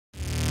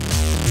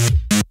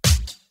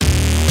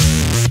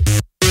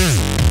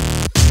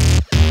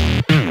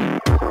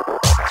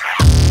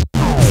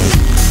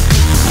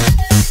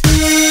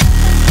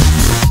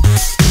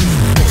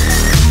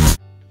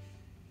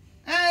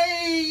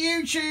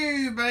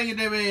you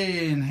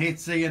doing?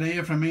 It's Ian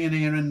here from Ian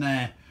Here and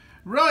There.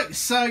 Right,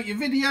 so your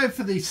video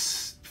for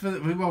this, for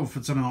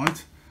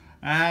tonight,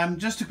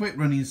 just a quick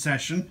running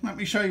session. Let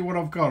me show you what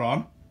I've got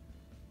on.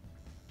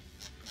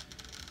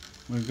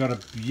 We've got a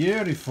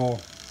beautiful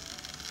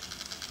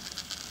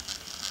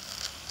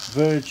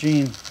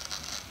Virgin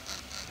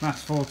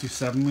Class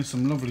 47 with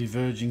some lovely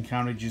Virgin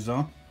carriages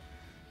on.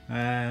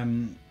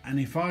 And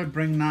if I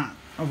bring that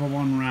other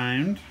one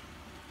round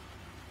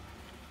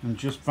and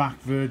just back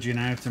Virgin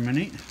out a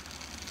minute,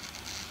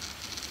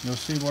 you'll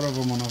see what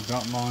other one I've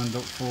got lined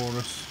up for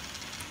us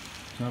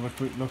to have a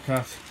quick look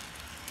at.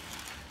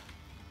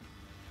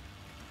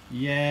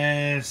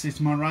 Yes, it's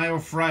my Rail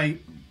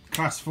Freight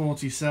Class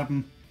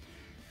 47.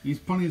 He's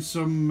putting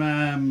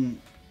some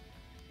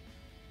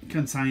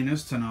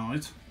containers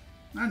tonight,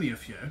 only a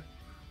few.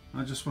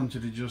 I just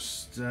wanted to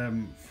just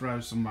throw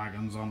some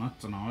wagons on it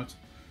tonight.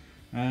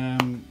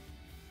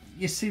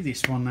 You see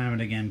this one now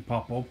and again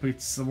pop up.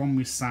 It's the one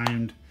with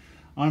sound.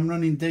 I'm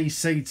running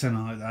DC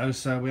tonight though,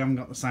 so we haven't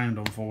got the sound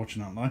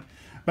unfortunately.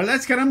 But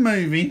let's get them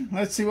moving.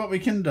 Let's see what we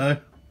can do.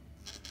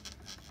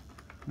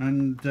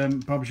 And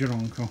Bob's your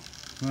uncle.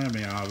 There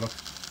we are, look.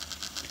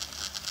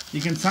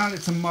 You can tell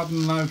it's a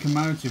modern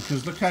locomotive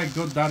because look how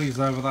good that is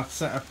over that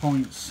set of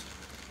points.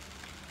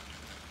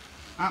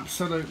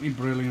 Absolutely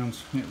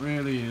brilliant. It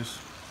really is.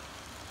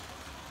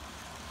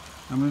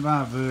 And with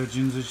our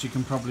Virgins, as you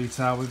can probably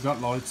tell, we've got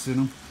lights in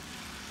them.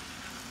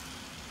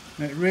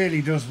 It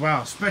really does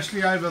well,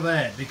 especially over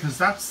there, because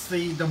that's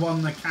the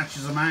one that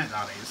catches them out,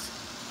 that is.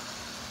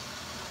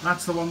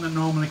 That's the one that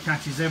normally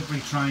catches every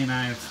train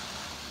out.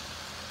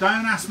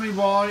 Don't ask me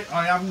why,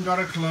 I haven't got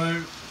a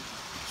clue.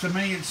 To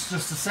me it's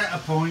just a set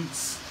of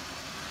points.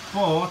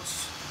 But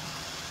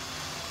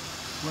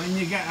when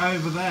you get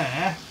over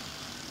there,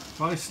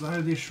 if I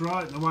slow this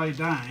right the way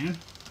down,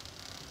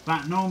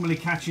 that normally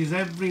catches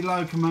every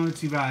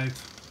locomotive out.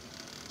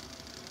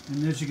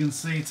 And as you can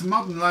see, it's a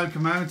modern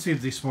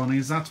locomotive, this one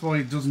is. That's why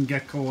it doesn't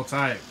get caught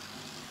out.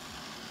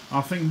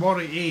 I think what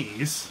it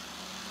is,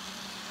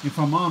 if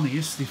I'm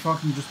honest, if I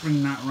can just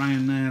bring that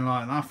round there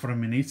like that for a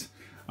minute,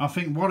 I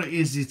think what it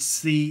is,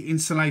 it's the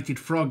insulated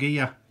frog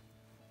here.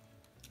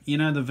 You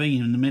know, the V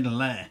in the middle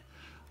there.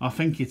 I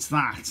think it's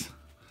that.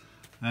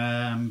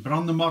 But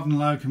on the modern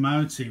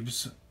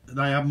locomotives,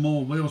 they have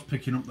more wheels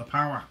picking up the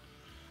power.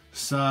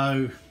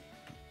 So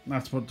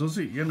that's what does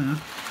it, you know.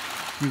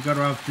 You've got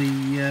to have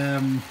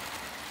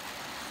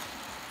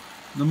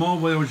the more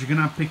wheels you can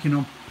have picking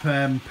up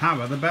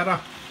power, the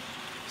better.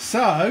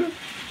 So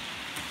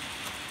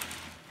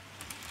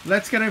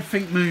let's get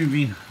everything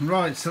moving.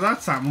 Right, so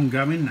that's that one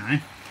going now.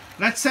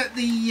 Let's set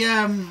the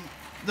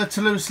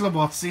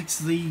Toulouse-la-Botte, it's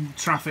the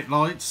traffic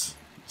lights,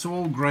 to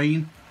all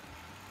green,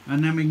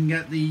 and then we can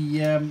get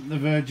the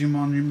Virgin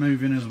one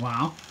moving as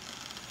well,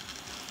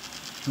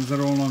 because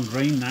they're all on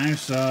green now.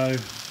 So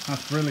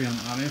that's brilliant,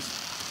 that is.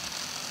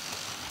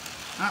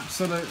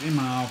 Absolutely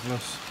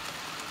marvellous.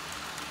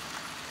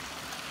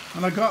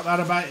 And I got that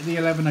about the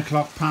 11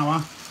 o'clock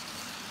power,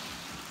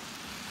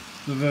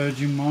 the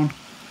Virgin one.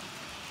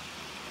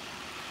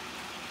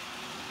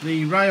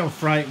 The Rail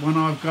Freight one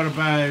I've got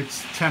about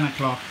 10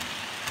 o'clock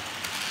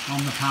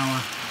on the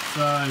power.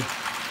 So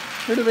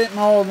a little bit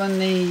more than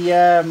the,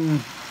 a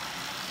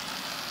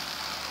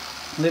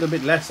little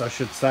bit less I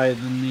should say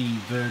than the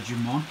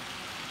Virgin one.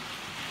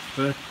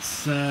 But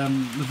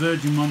the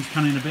Virgin one's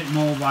carrying a bit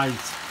more weight.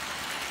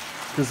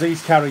 Because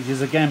these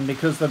carriages, again,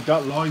 because they've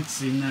got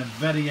lights in, they're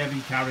very heavy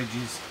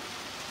carriages.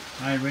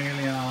 They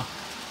really are.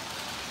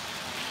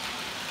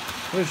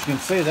 Well, as you can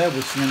see, they're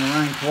whistling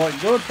around quite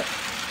good.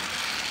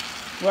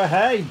 Well,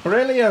 hey,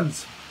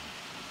 brilliant.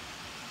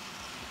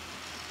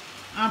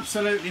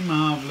 Absolutely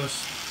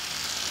marvellous.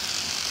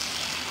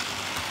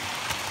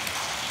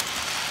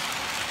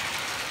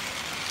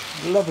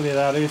 Lovely,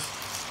 that is.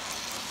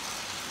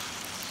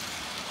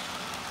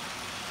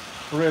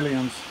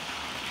 Brilliant.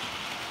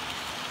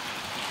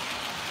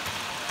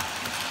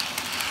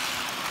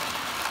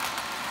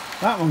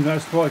 That one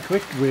goes quite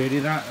quick really,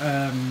 that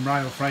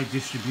Rail Freight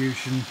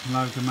distribution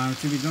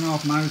locomotive. It's done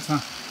off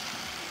motor.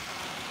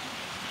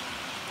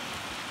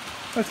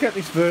 Let's get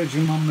this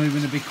Virgin one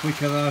moving a bit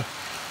quicker though.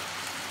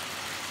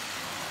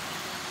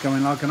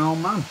 Going like an old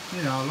man.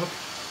 Here you are, look.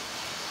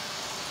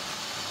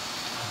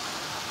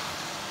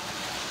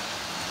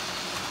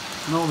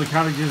 And all the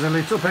carriages are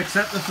lit up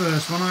except the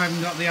first one. I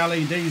haven't got the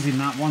LEDs in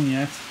that one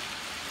yet.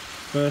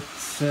 But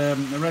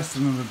the rest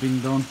of them have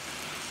been done.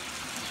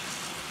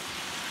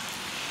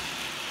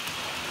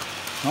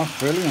 That's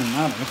brilliant,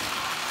 that is.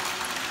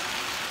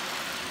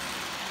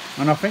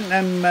 And I think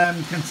them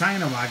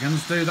container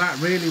wagons do that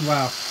really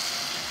well.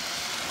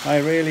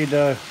 They really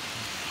do.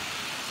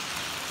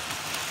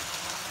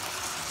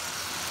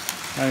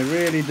 They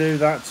really do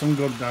that some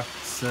good,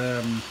 that's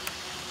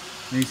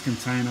these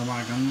container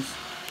wagons.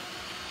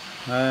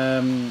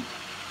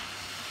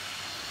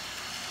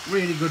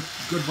 Really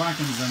good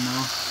wagons them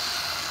are.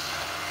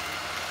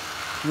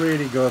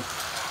 Really good.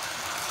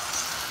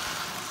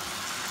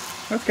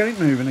 Let's get it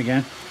moving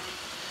again.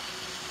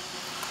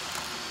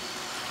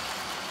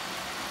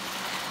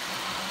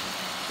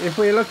 if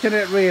we're looking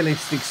at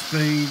realistic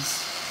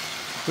speeds,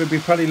 we'd be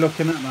probably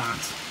looking at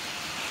that.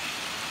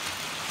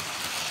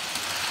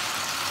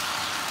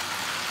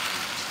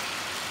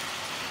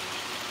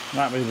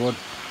 That we would.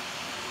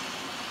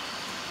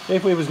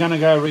 If we was going to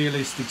go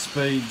realistic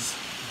speeds.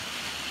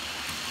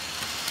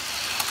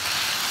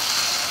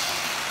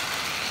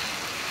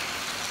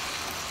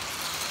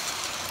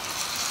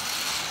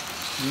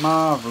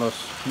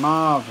 Marvellous,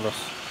 marvellous.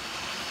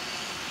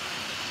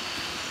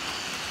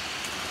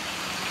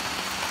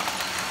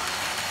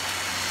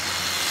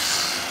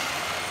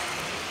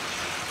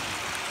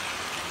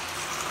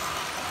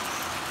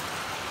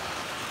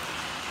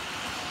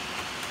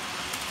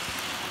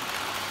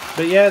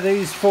 But yeah,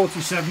 these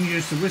 47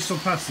 used to whistle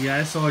past the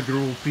outside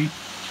groupie.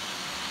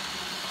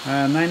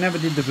 And they never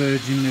did the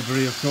Virgin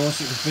livery, of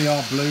course. It was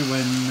BR Blue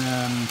when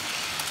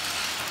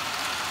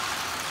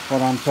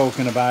what I'm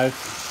talking about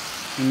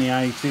in the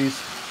 80s.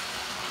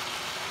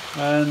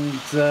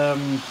 And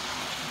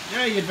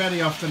yeah, you'd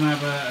very often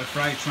have a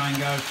freight train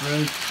go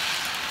through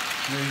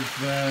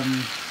with a,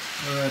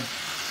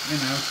 you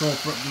know,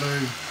 corporate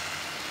blue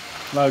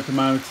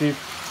locomotive.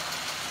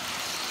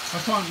 I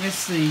can't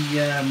miss the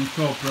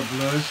corporate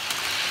blue,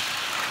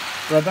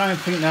 but I don't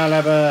think they'll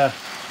ever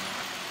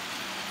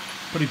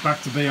put it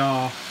back to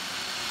BR.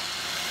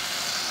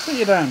 But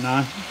you don't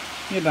know.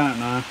 You don't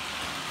know.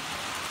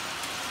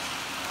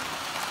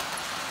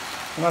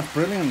 Well, that's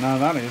brilliant though,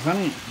 that is, isn't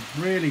it?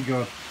 Really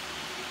good.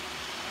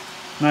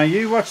 Now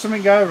you watch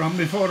something go wrong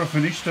before I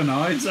finish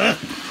tonight.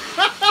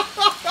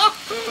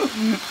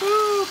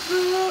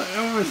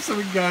 Oh, if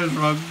something goes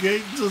wrong,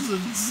 it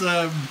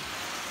doesn't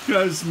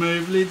go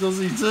smoothly, does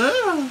it?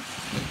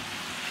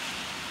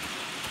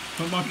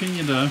 But what can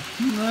you do?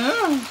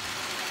 No.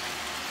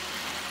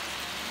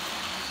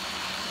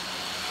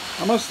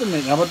 I must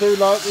admit, I do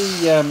like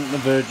the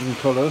Virgin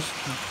colours.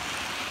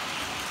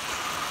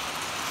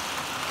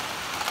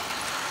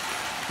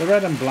 The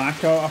red and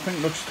black, I think,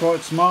 looks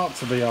quite smart,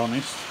 to be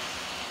honest.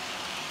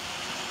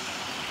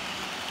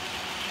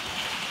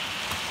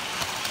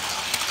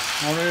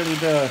 I really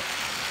do.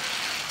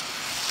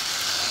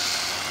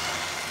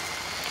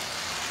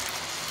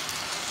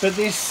 But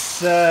this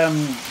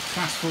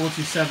Class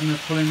 47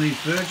 that's pulling these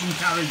Virgin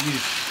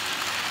carriages,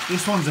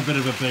 this one's a bit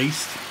of a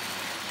beast.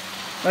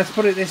 Let's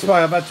put it this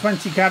way, I've had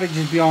 20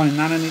 carriages behind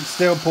that and it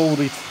still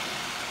pulled it.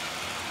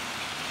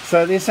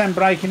 So this ain't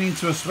breaking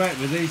into a sweat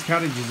with these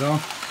carriages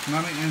on.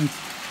 And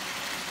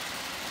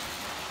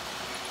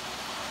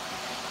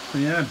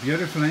yeah,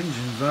 beautiful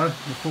engines though,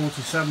 the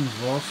 47s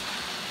was.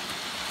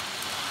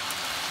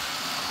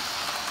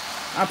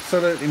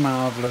 Absolutely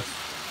marvellous.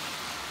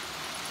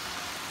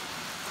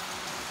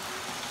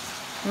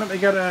 Let me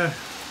get a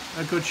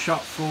good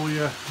shot for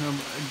you,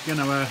 you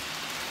know,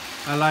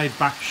 a laid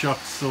back shot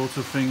sort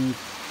of thing.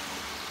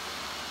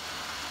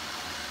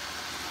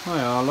 Oh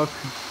yeah, look.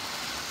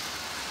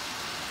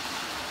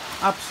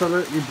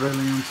 Absolutely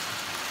brilliant.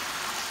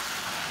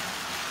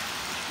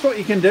 What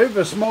you can do for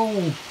a small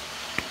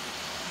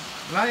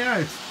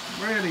layout,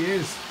 really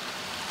is.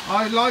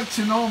 I like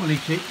to normally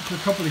keep a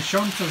couple of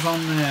shunters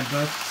on there,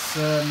 but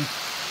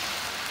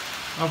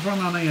I've run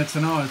on here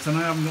tonight and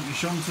I haven't got my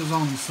shunters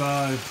on,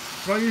 so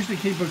I usually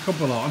keep a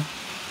couple on.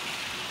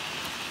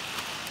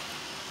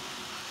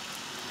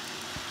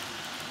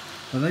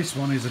 But this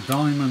one is a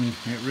diamond,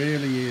 it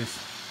really is.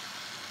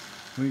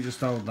 We just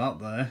hold that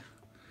there.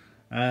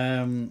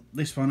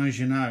 This one, as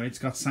you know, it's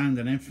got sound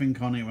and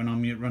everything on it when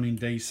I'm running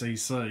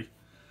DCC.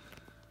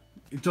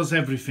 It does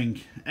everything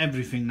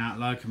that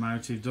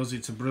locomotive does.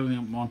 It's a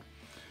brilliant one.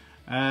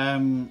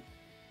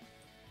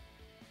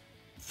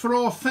 For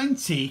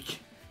authentic,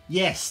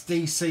 yes,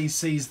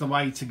 DCC is the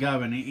way to go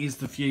and it is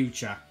the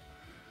future.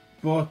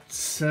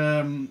 But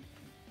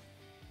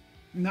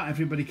not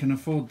everybody can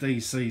afford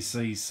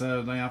DCC,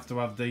 so they have to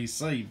have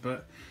DC.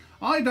 But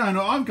I don't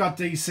know, I've got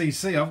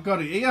DCC, I've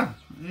got it here.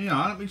 You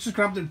know, let me just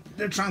grab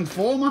the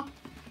transformer.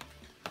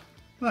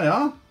 There you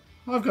are.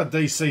 I've got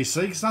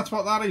DCC, because that's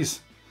what that is.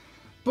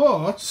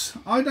 But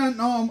I don't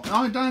know,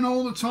 I don't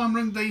all the time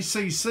run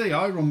DCC,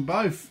 I run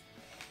both.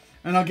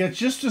 And I get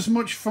just as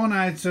much fun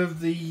out of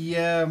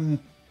the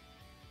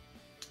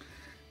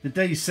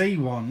DC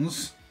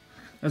ones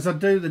as I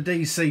do the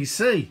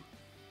DCC.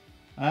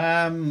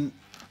 I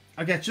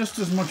get just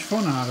as much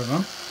fun out of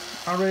them.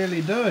 I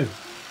really do.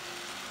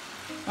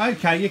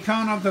 Okay, you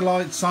can't have the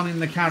lights on in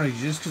the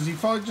carriages because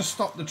if I just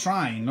stop the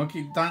train, look,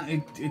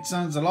 it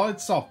turns the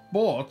lights off.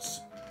 But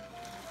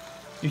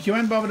if you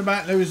ain't bothered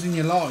about losing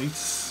your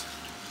lights,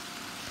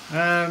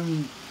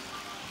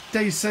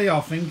 DC I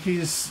think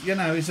is, you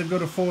know, is a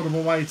good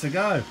affordable way to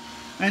go.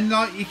 And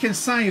like, you can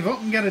save up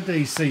and get a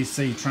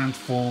DCC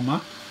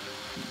transformer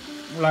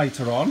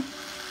later on.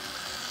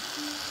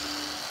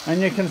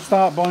 And you can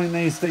start buying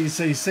these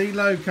DCC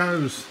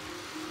locos.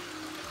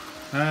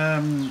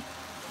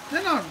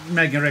 They're not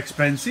mega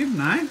expensive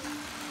now.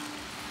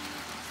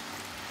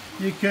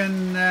 You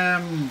can,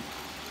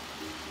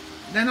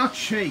 they're not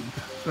cheap,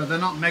 but they're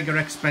not mega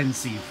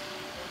expensive.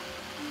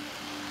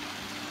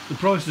 The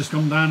price has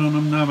come down on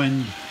them no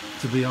end,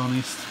 to be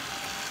honest.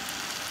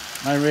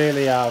 They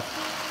really have.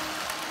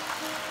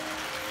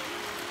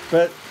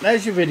 But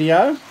there's your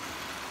video.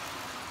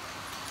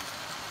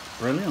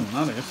 Brilliant,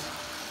 that is.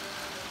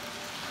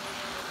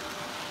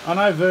 I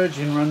know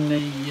Virgin run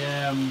the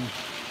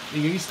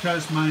East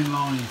Coast main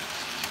line,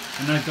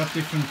 and they've got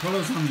different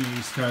colours on the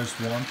East Coast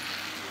one.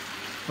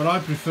 But I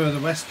prefer the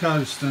West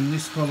Coast, and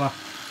this colour.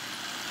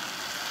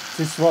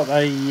 This is what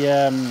they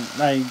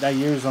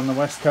use on the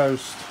West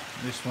Coast.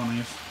 This one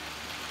is.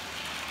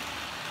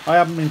 I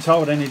haven't been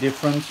told any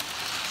different.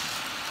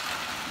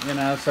 You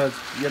know, so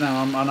you know,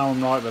 I know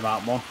I'm right with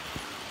that one.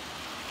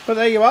 But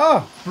there you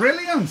are,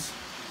 brilliant,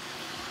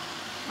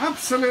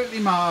 absolutely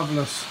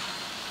marvellous.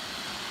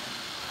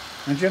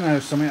 And you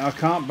know something, I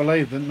can't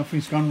believe that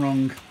nothing's gone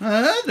wrong.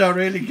 No,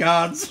 really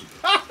can't.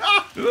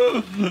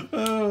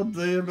 Oh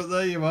dear, but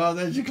there you are.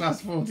 There's your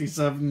Class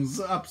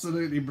 47s,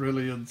 absolutely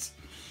brilliant.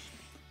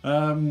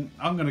 I'm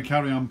going to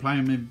carry on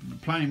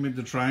playing with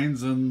the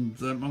trains, and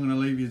I'm going to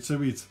leave you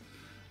to it.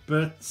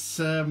 But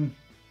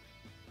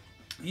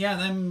yeah,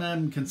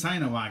 them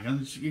container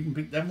wagons, you can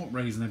pick them up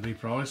reasonably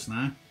priced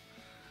now.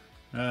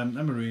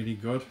 Them are really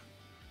good,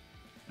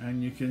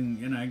 and you can,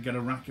 you know, get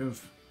a rack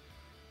of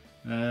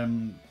 8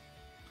 or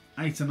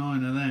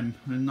 9 of them,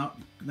 and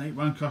it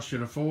won't cost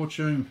you a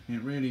fortune.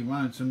 It really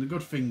won't. And the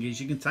good thing is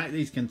you can take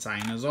these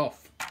containers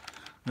off,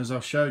 as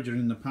I've showed you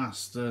in the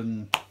past,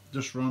 and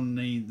just run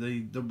the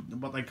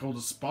what they call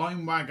the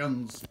spine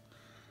wagons.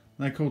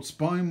 They're called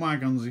spine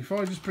wagons. If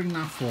I just bring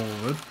that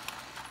forward,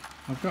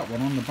 I've got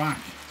one on the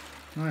back.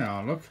 They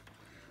are, look.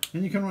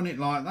 And you can run it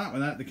like that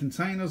without the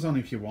containers on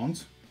if you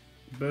want.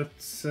 But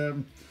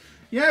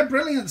yeah,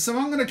 brilliant. So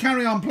I'm going to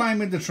carry on playing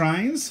with the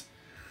trains,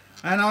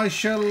 and I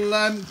shall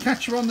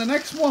catch you on the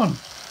next one.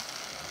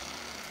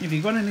 If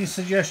you've got any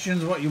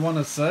suggestions what you want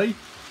to see,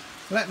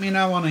 let me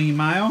know on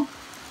email,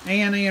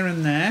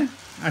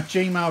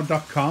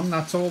 ianhereandthere@gmail.com.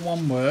 That's all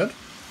one word.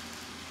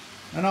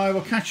 And I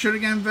will catch you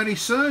again very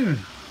soon.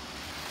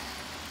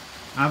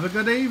 Have a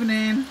good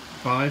evening.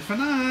 Bye for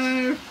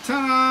now.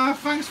 Ta-ra.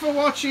 Thanks for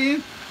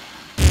watching.